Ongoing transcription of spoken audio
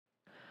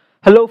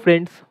Hello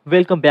friends,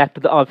 welcome back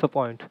to the Alpha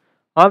Point.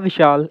 I'm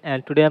Vishal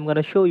and today I'm going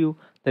to show you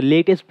the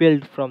latest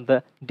build from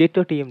the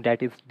Ditto team,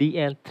 that is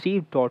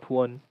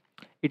DN3.1.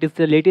 It is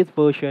the latest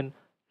version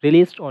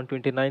released on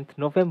 29th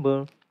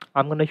November.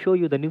 I'm going to show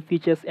you the new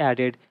features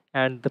added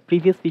and the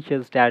previous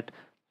features that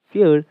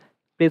were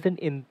present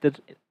in the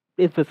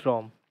previous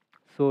ROM.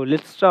 So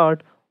let's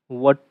start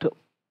what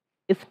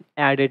is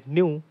added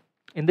new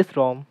in this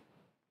ROM.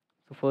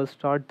 So first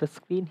start the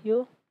screen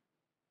here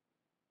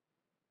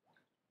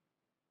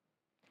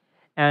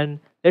and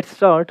let's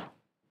start.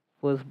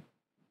 First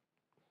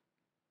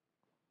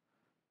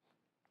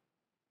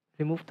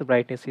remove the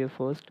brightness here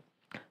first.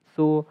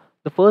 So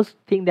the first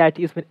thing that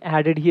is been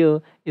added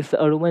here is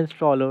the aroma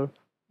installer.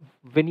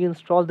 When you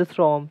install this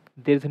ROM,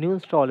 there is a new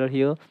installer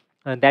here,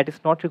 and that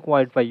is not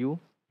required by you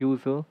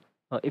user.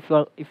 If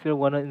you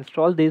want to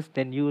install this,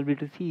 then you will be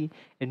able to see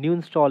a new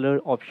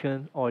installer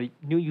option or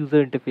new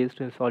user interface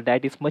to install.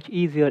 That is much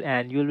easier,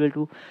 and you will be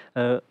able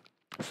to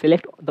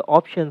select the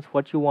options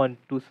what you want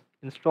to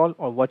install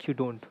or what you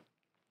don't.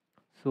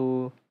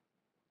 So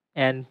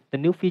and the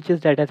new features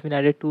that has been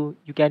added to,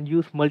 you can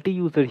use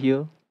multi-user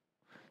here.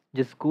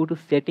 Just go to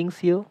settings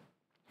here.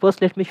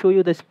 First let me show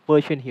you this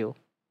version here.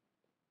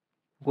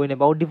 Go in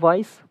about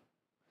device,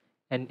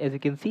 and as you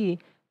can see,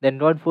 the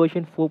Android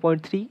version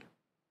 4.3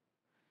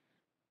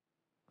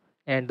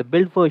 and the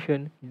build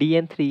version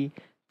DN3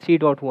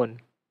 3.1.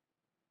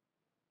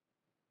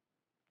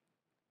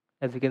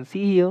 As you can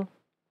see here,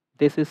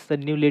 this is the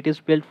new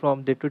latest build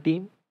from Ditto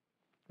team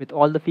with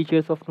all the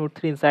features of Note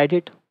 3 inside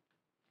it.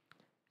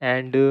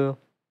 And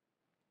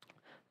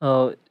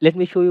let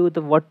me show you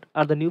the what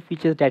are the new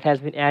features that has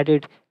been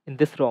added in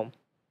this ROM.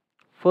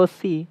 First,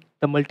 see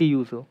the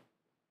multi-user.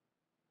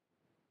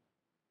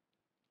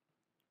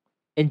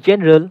 In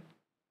general,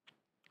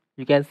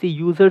 you can see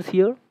users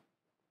here,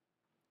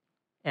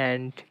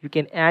 and you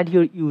can add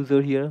your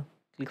user here.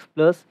 Click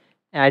plus,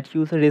 add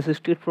user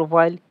registered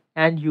profile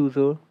and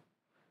user.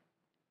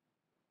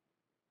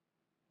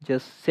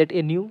 Just set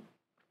a new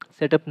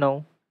setup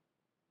now,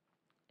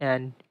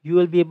 and you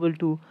will be able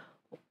to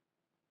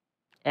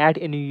add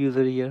a new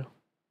user here.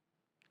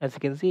 As you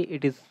can see,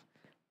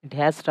 it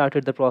has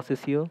started the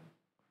process here.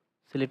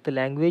 Select the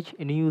language,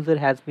 a new user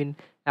has been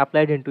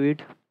applied into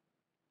it.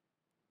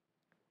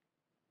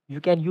 You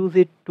can use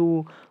it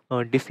to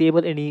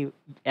disable any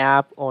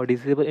app or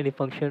disable any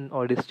function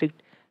or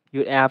restrict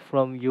your app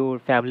from your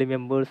family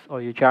members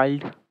or your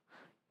child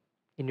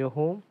in your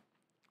home.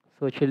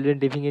 So children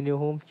living in your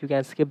home, you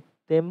can skip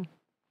them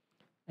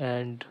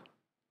and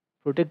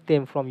protect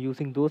them from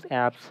using those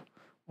apps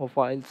or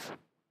files.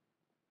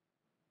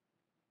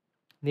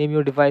 Name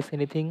your device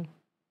anything.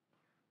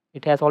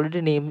 It has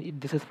already named.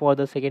 This is for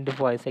the second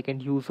device,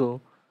 second user,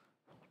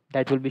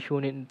 that will be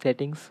shown in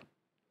settings.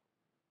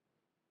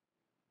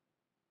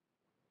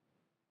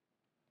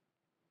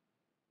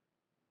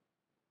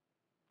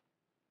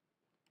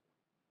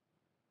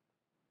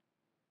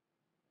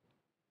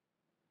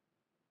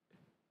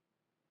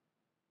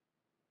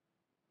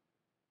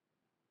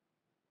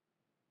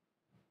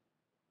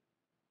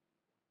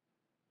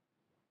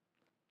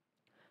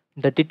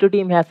 The Ditto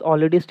team has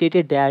already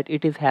stated that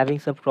it is having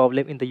some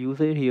problem in the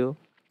user here.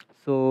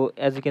 So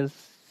as you can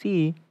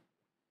see,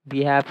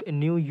 we have a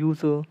new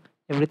user.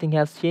 Everything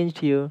has changed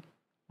here.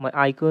 My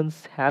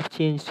icons have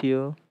changed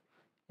here.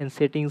 In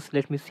settings,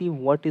 let me see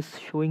what is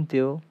showing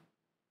there.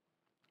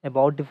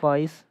 About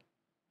device,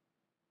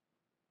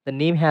 the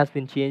name has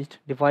been changed.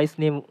 Device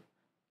name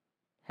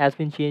has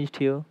been changed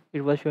here.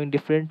 It was showing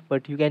different,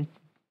 but you can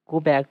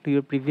go back to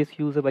your previous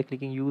user by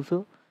clicking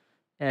user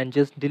and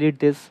just delete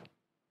this,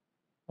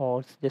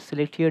 or just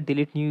select here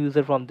delete new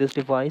user from this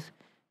device,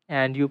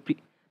 and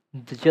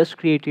the just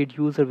created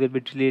user will be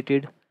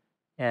deleted,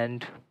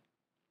 and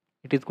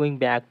it is going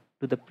back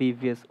to the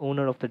previous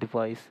owner of the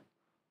device.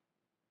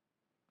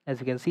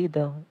 As you can see,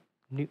 the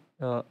new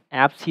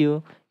apps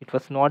here, it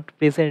was not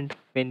present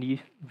when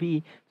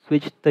we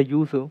switched the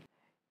user.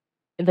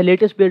 In the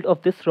latest build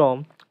of this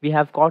ROM, we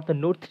have got the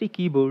Note 3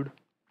 keyboard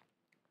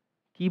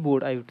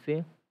I would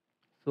say.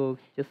 So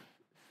just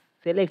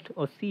select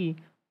or see.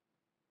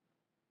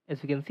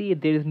 As you can see,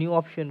 there is new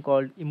option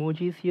called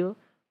emojis here.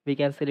 We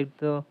can select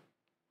the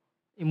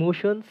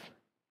emotions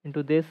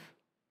into this.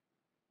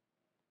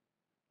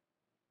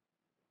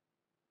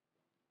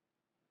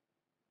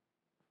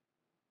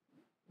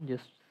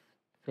 Just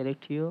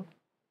select here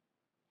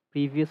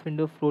previous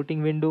window,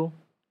 floating window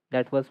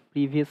that was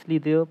previously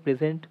there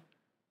present,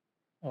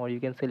 or you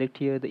can select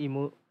here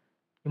the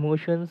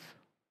emotions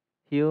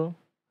here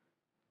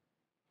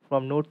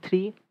from Note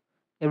 3.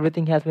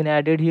 Everything has been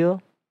added here.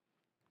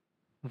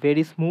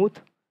 Very smooth,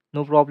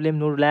 no problem,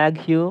 no lag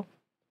here.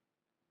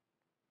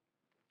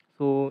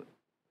 So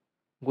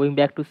going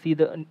back to see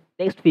the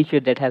next feature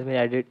that has been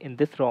added in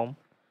this ROM.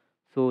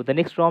 So the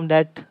next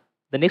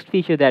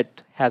feature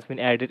that has been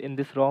added in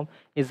this ROM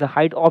is the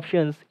hide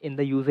options in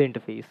the user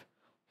interface.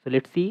 So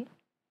let's see.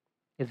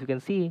 As you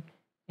can see,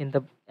 in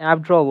the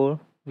app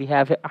drawer we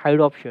have a hide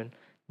option.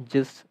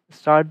 Just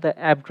start the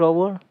app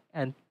drawer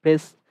and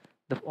press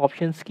the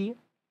options key.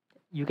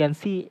 You can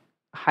see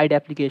hide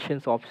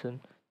applications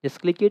option.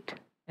 Just click it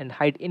and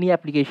hide any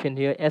application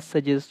here. As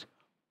suggest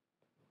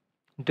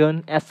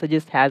done, as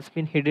suggest has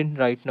been hidden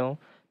right now.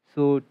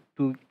 So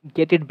to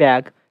get it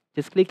back,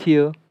 just click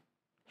here,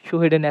 show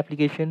hidden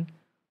application,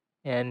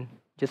 and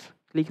just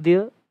click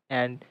there,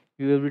 and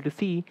you will be able to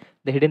see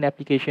the hidden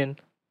application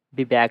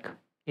be back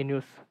in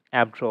your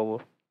app drawer.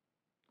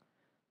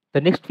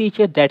 The next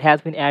feature that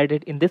has been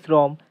added in this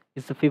ROM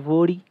is the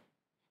favori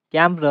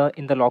camera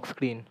in the lock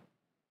screen.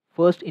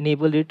 First,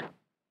 enable it.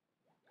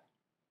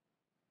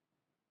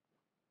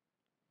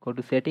 Go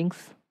to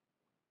settings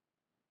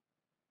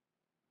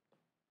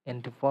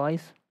and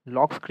device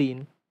lock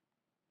screen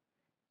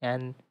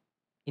and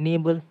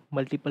enable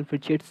multiple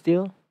widgets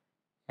there,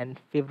 and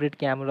favorite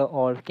camera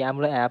or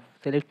camera app.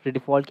 Select the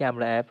default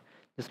camera app.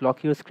 Just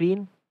lock your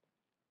screen,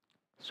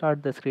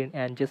 start the screen,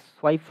 and just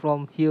swipe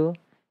from here,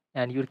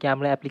 and your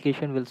camera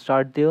application will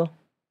start there.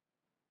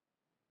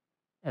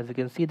 As you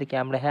can see, the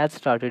camera has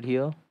started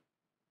here.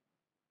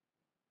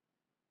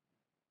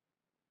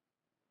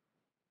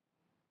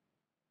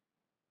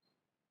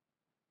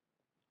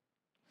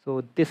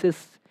 So this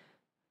is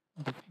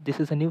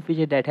a new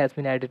feature that has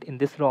been added in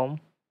this ROM,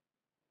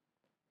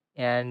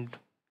 and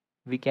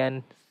we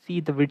can see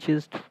the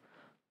widgets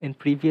in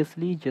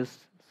previously.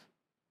 Just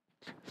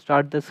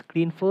start the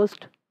screen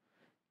first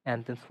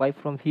and then swipe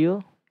from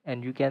here,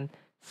 and you can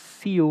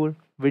see your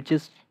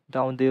widgets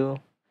down there.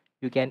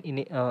 You can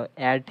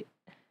add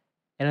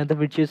another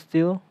widgets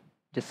there.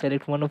 Just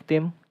select one of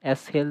them,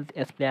 as health,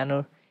 as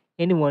planner,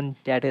 anyone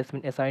that has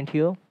been assigned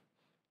here,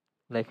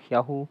 like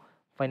Yahoo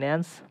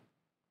Finance,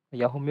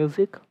 Yahoo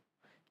Music.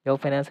 Yahoo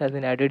Finance has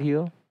been added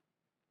here.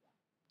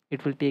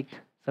 It will take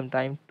some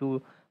time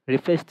to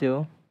refresh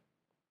there.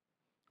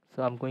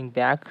 So I'm going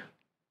back,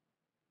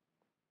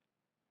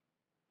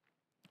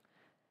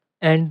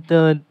 and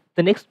the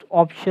next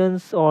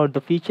options or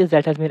the features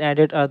that has been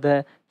added are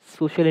the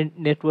social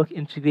network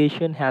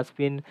integration has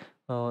been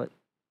uh,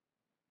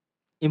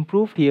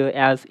 improved here,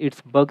 as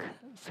its bugs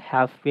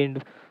have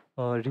been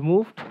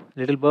removed.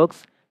 Little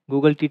bugs,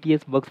 Google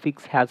TTS bug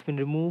fix has been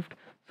removed.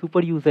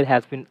 Super user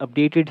has been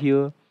updated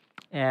here,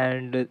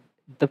 and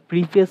the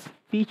previous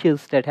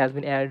features that has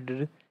been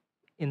added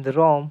in the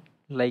ROM,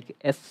 like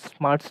S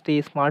Smart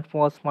Stay, Smart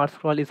Pause, Smart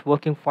Scroll, is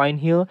working fine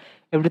here.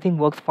 Everything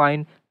works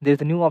fine.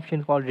 There's a new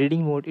option called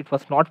Reading Mode. It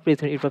was not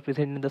present. It was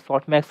present in the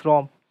Softmax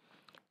ROM,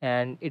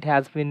 and it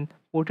has been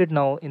ported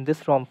now in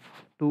this ROM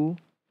too.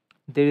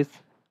 There is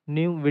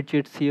new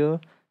widgets here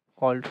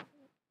called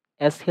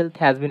S Health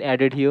has been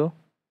added here.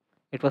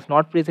 It was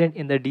not present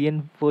in the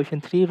DN version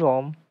 3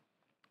 ROM.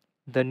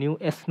 The new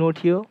S Note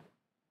here.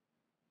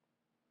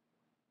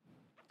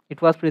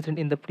 It was present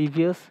in the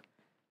previous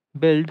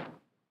build.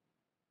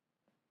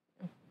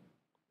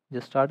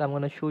 Just start. I'm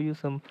gonna show you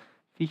some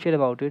feature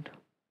about it,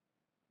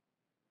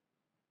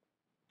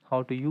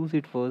 how to use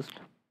it first.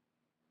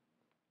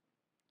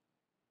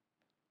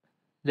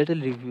 Little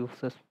review,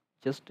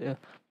 just a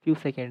few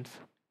seconds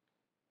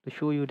to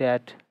show you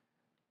that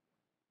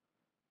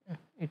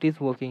it is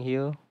working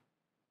here.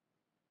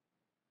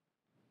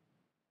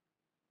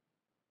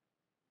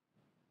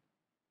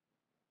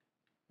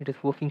 It is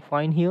working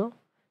fine here.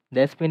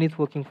 The S Pen is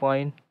working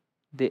fine.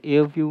 The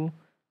air view,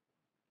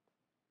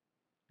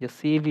 just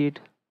save it.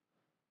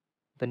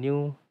 The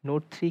new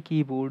Note 3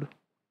 keyboard.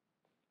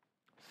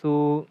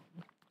 So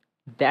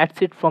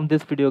that's it from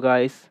this video,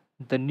 guys.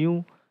 The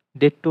new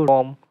Ditto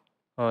ROM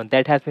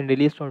that has been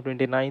released on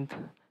 29th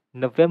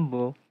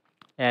November,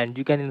 and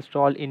you can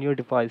install in your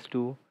device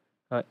too.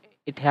 Uh,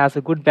 it has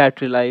a good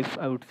battery life,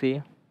 I would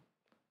say,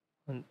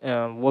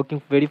 and,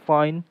 working very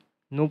fine,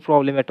 no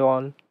problem at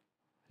all,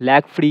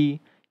 lag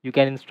free. You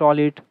can install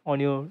it on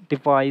your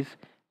device,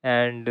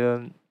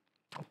 and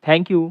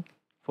thank you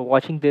for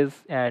watching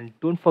this, and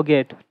don't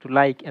forget to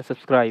like and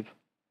subscribe.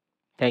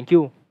 Thank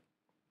you.